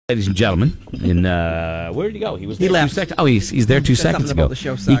Ladies and gentlemen, in where did he go? He left. 2 seconds. Oh, he's there 2 seconds ago. The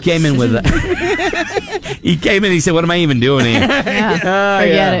show he came in with. He came in. He said, "What am I even doing here?"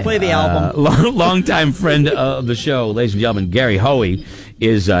 Forget it. Play the album. Longtime friend of the show, ladies and gentlemen, Gary Hoey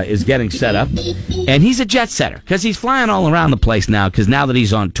is getting set up, and he's a jet setter because he's flying all around the place now. Because now that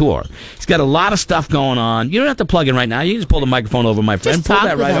he's on tour, he's got a lot of stuff going on. You don't have to plug in right now. You can just pull the microphone over, my friend. Just pull talk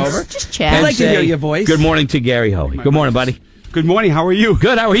that with right us. over. Just chat. I'd like to hear your voice. Good morning to Gary Hoey. Good morning, buddy. Good morning. How are you?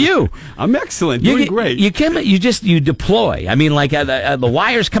 Good. How are you? I'm excellent. Doing great. You deploy. I mean, like the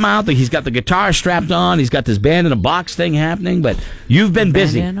wires come out. He's got the guitar strapped on. He's got this band in a box thing happening. But you've been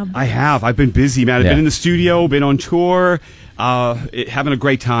busy. I have. I've been busy, man. I've been in the studio, been on tour, having a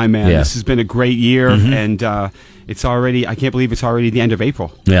great time, man. Yeah. This has been a great year, and it's already. I can't believe it's already the end of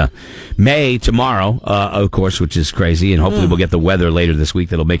April. Yeah, May tomorrow, of course, which is crazy, and hopefully we'll get the weather later this week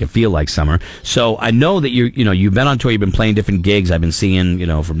that'll make it feel like summer. So I know that you've been on tour, you've been playing different gigs. I've been seeing,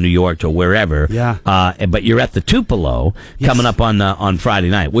 from New York to wherever. Yeah. But you're at the Tupelo coming up on Friday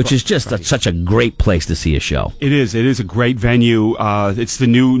night, which is just such a great place to see a show. It is. It is a great venue. It's the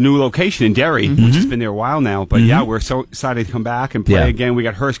new location in Derry, which has been there a while now. But yeah, we're so excited to come back and play again. We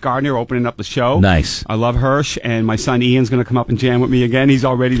got Hirsch Gardner opening up the show. Nice. I love Hirsch, and my son Ian's going to come up and jam with me again. He's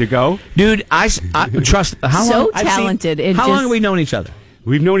all ready to go. Dude, I trust. How So long? talented. How long have we known each other?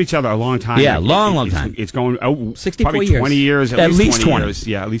 We've known each other a long time. Yeah, long time. It's going 64 probably years. 20 years. At least 20 years.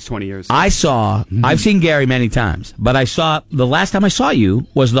 Yeah, at least 20 years. I've seen Gary many times, but the last time I saw you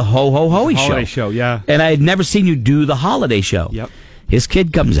was the Ho Ho Hoey show. Holiday show, yeah. And I had never seen you do the holiday show. Yep. His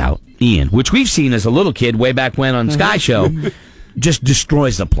kid comes out, Ian, which we've seen as a little kid way back when on Sky Show, just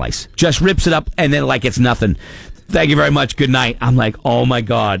destroys the place. Just rips it up, and then like it's nothing. Thank you very much. Good night. I'm like, oh my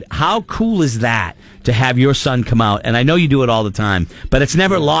God. How cool is that to have your son come out? And I know you do it all the time, but it's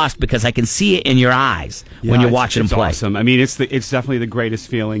never lost because I can see it in your eyes when you're watching him play. It's awesome. I mean, it's definitely the greatest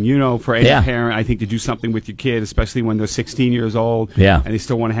feeling, for any parent, I think, to do something with your kid, especially when they're 16 years old and they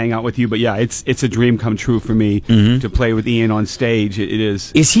still want to hang out with you. But yeah, it's a dream come true for me to play with Ian on stage. It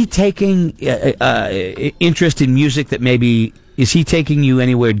is. Is he taking interest in music that maybe... Is he taking you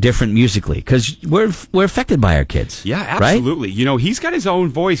anywhere different musically? Because we're affected by our kids. Yeah, absolutely. Right? He's got his own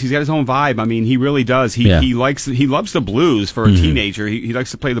voice. He's got his own vibe. I mean, he really does. He loves the blues for a teenager. He likes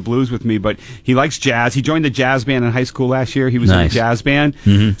to play the blues with me, but he likes jazz. He joined the jazz band in high school last year. He was in the jazz band.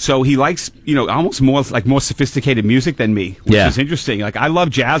 So he likes, almost more sophisticated music than me, which is interesting. Like, I love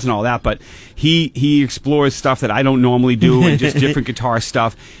jazz and all that, but he explores stuff that I don't normally do and just different guitar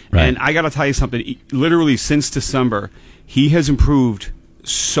stuff. Right. And I got to tell you something. Literally since December, he has improved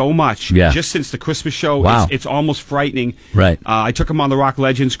so much just since the Christmas show. Wow. It's almost frightening. Right. I took him on the Rock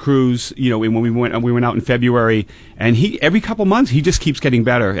Legends cruise, when we went out in February, and every couple months he just keeps getting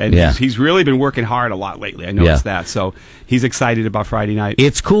better, and he's really been working hard a lot lately. I noticed that. So he's excited about Friday night.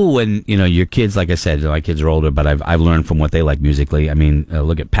 It's cool when, your kids, like I said, my kids are older, but I've learned from what they like musically. I mean,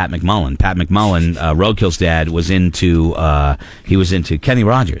 look at Pat McMullen. Pat McMullen, Roadkill's dad, was into Kenny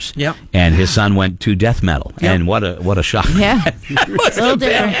Rogers. Yep. And his son went to death metal. Yep. And what a shock. Yeah. Must A little have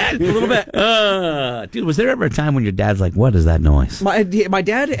been. different. A little bit. Dude, was there ever a time when your dad's like, what is that noise? My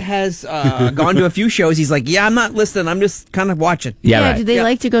dad has gone to a few shows. He's like, yeah, I'm not listening. I'm just kind of watching. Yeah, right. Did they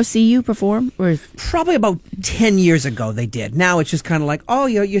like to go see you perform? Or Probably about 10 years ago they did. Now it's just kind of like, oh,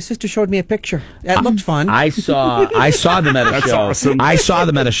 your sister showed me a picture. That looked fun. I saw them at a That's show. awesome. I saw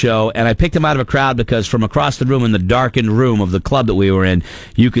them at a show, and I picked them out of a crowd because from across the room in the darkened room of the club that we were in,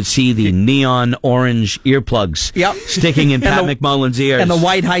 you could see the neon orange earplugs sticking in Pat McMullen's ears. And the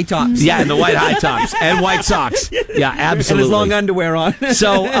white high tops. Yeah, and the white high tops. And white socks. Yeah, absolutely. And his long underwear on.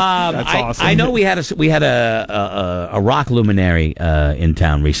 So That's awesome. I know we had a rock luminary in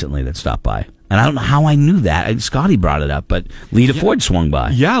town recently that stopped by. And I don't know how I knew that. Scotty brought it up, but Lita Ford swung by.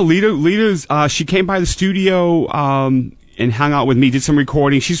 Yeah, Lita's she came by the studio and hung out with me, did some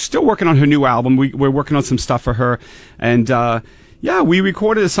recording. She's still working on her new album. We're working on some stuff for her. And we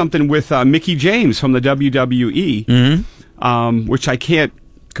recorded something with Mickie James from the WWE, which I can't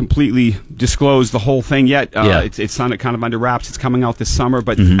completely disclose the whole thing yet. It's on it kind of under wraps. It's coming out this summer,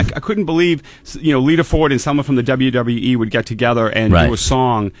 but I couldn't believe Lita Ford and someone from the WWE would get together and do a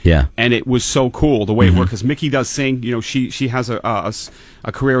song. Yeah, and it was so cool the way it worked because Mickie does sing. She has a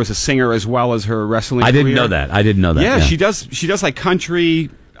career as a singer as well as her wrestling. I didn't career. know that. I didn't know that. Yeah, she does like country.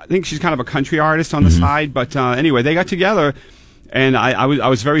 I think she's kind of a country artist on the side. But anyway, they got together. And I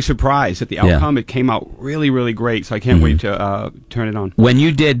was very surprised at the outcome. It came out really, really great. So I can't wait to turn it on. When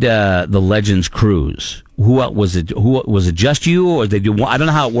you did the Legends Cruise, Who was it? Who was it? Just you, or they do? I don't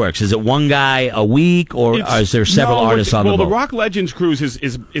know how it works. Is it one guy a week, or is there several artists on the boat? Well, the Rock Legends cruise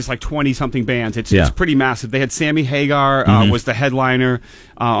is like 20-something bands. It's pretty massive. They had Sammy Hagar was the headliner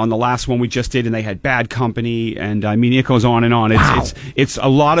on the last one we just did, and they had Bad Company, and I mean it goes on and on. It's a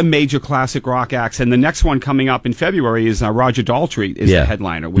lot of major classic rock acts, and the next one coming up in February is Roger Daltrey is the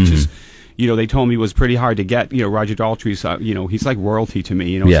headliner, which is. They told me was pretty hard to get. Roger Daltrey's, he's like royalty to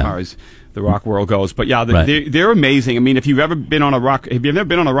me, as far as the rock world goes. But yeah, they're amazing. I mean, if you've ever been on a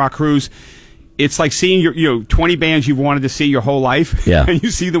rock cruise, it's like seeing your 20 bands you've wanted to see your whole life, and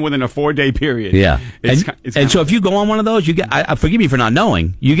you see them within a 4-day period. Yeah, and so if you go on one of those, you get. Forgive me for not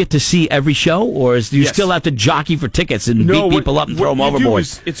knowing. You get to see every show, or do you still have to jockey for tickets and beat people up and throw them overboard?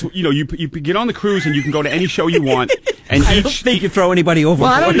 You get on the cruise and you can go to any show you want. And I don't think you throw anybody overboard.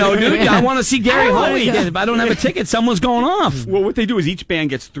 Well, I don't know, dude. I want to see Gary Hoey. If I don't have a ticket, someone's going off. Well, what they do is each band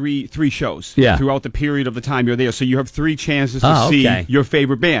gets three shows throughout the period of the time you're there. So you have 3 chances to see your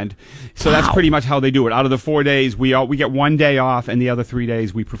favorite band. So that's pretty much how they do it. Out of the 4 days, we get 1 day off, and the other 3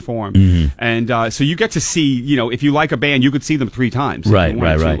 days we perform. And so you get to see, if you like a band, you could see them 3 times. Right.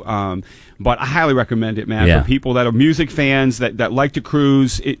 But I highly recommend it, man. For people that are music fans that like to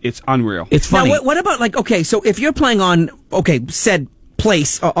cruise, it's unreal. It's funny. Now, what about so if you're playing on said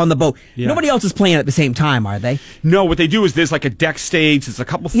place on the boat, nobody else is playing at the same time, are they? No, what they do is there's like a deck stage, there's a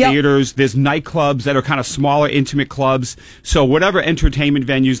couple theaters, there's nightclubs that are kind of smaller, intimate clubs. So whatever entertainment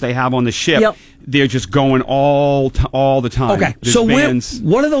venues they have on the ship, they're just going all the time. Okay, so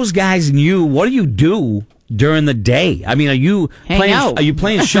what are those guys and you? What do you do during the day? I mean, are you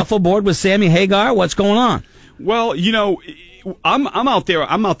playing shuffleboard with Sammy Hagar? What's going on? Well, I'm out there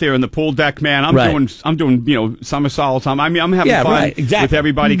in the pool deck, man. I'm doing somersaults. I mean, I'm having fun with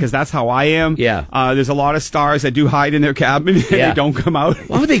everybody because that's how I am. There's a lot of stars that do hide in their cabin and they don't come out.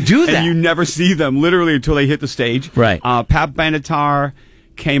 Why would they do that? And you never see them literally until they hit the stage. Right. Pat Benatar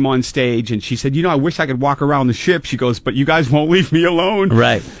came on stage and she said, I wish I could walk around the ship. She goes, but you guys won't leave me alone.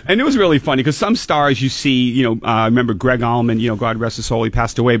 Right. And it was really funny because some stars you see, I remember Greg Allman, God rest his soul, he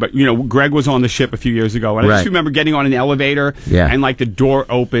passed away, but Greg was on the ship a few years ago, and I just remember getting on an elevator and like the door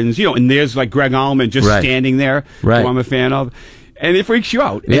opens, and there's like Greg Allman just standing there, who I'm a fan of. And it freaks you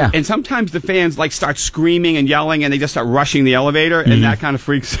out. Yeah. And sometimes the fans start screaming and yelling, and they just start rushing the elevator, and that kind of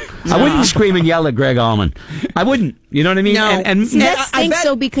freaks. I wouldn't scream and yell at Greg Allman. I wouldn't. You know what I mean? No. And I think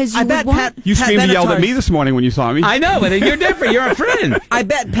so because you would want. You screamed and yelled at me this morning when you saw me. I know, but you're different. You're a friend. I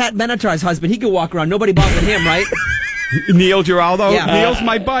bet Pat Benatar's husband, he could walk around. Nobody bothered him, right? Neil Giraldo? Yeah. Neil's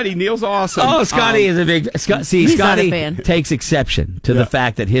my buddy. Neil's awesome. Oh, Scotty is a big... He's not a fan. Takes exception to the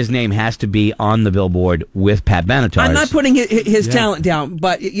fact that his name has to be on the billboard with Pat Benatar. I'm not putting his talent down,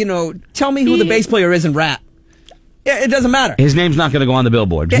 but, tell me who the bass player is in Rat. It doesn't matter. His name's not going to go on the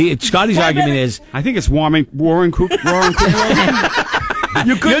billboard. Scotty's argument is... I think it's Warren Cooper. You're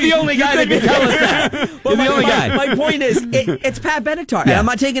the only guy that can tell us that. You're the only guy. My point is, it's Pat Benatar. And I'm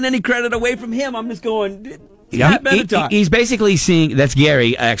not taking any credit away from him. I'm just going... He's basically seeing, that's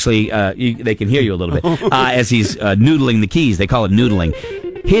Gary, actually, they can hear you a little bit, as he's noodling the keys. They call it noodling.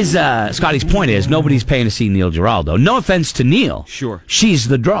 Scotty's point is, nobody's paying to see Neil Giraldo. No offense to Neil. Sure. She's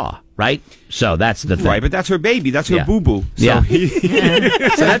the draw, right? So that's the thing. Right, but that's her baby. That's her boo-boo. So so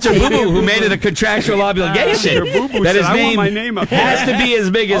that's her boo-boo who made it a contractual obligation. Her boo-boo that said, his I name want my name up has to be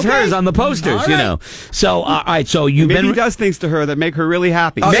as big as hers on the posters, So, all right, so you've Maybe been... he does things to her that make her really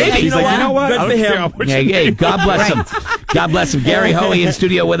happy. Maybe. He's like, you know what? Good for him. Hey, God bless him. God bless him. Gary Hoey in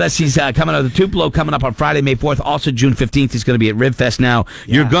studio with us. He's coming out of the Tupelo coming up on Friday, May 4th. Also, June 15th, he's going to be at Ribfest now.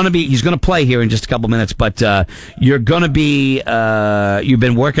 He's going to play here in just a couple minutes, but you're going to be, you've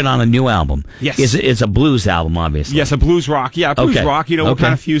been working on a new album. Yes. It's a blues album, obviously. Yes, a blues rock. Yeah, blues rock. We're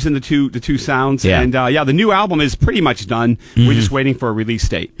kind of fusing the two sounds. Yeah. And the new album is pretty much done. We're just waiting for a release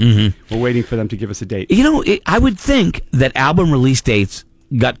date. We're waiting for them to give us a date. I would think that album release dates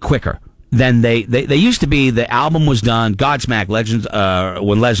got quicker than they used to be. The album was done. Godsmack Legends,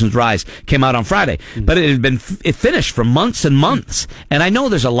 When Legends Rise came out on Friday, but it finished for months and months. And I know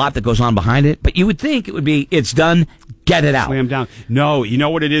there's a lot that goes on behind it, but you would think it would be, it's done, get it out. Slam down. No, you know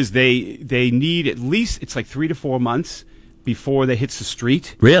what it is? They need at least, it's like 3 to 4 months before they hits the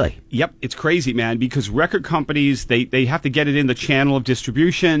street. Really? Yep, it's crazy, man, because record companies, they have to get it in the channel of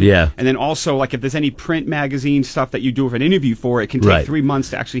distribution. Yeah. And then also, like, if there's any print magazine stuff that you do for an interview for, it can take 3 months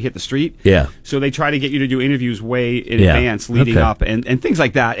to actually hit the street. Yeah. So they try to get you to do interviews way in advance leading up and things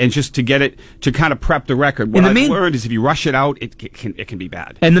like that, and just to get it to kind of prep the record. What I've learned is if you rush it out, it can be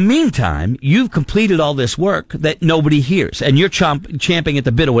bad. In the meantime, you've completed all this work that nobody hears, and you're champing at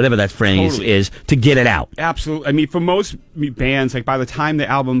the bit, or whatever that phrase is, to get it out. Absolutely. I mean, for most bands, like by the time the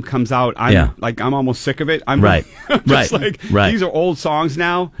album comes out, I'm almost sick of it. I'm right. just these are old songs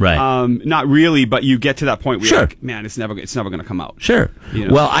now. Right. Not really, but you get to that point where you're like, man, it's never going to come out. Sure. You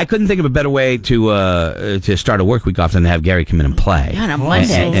know? Well, I couldn't think of a better way to start a work week off than to have Gary come in and play. Yeah, on a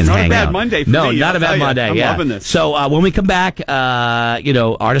Monday. And not hang a bad out. Monday for no, me. not a bad Monday. I'm loving this. So when we come back,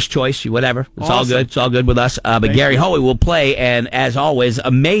 artist choice, whatever. It's all good. It's all good with us. But Gary Hoey will play and, as always,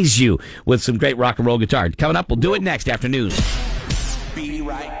 amaze you with some great rock and roll guitar. Coming up, we'll do it next after news. Be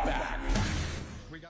right back.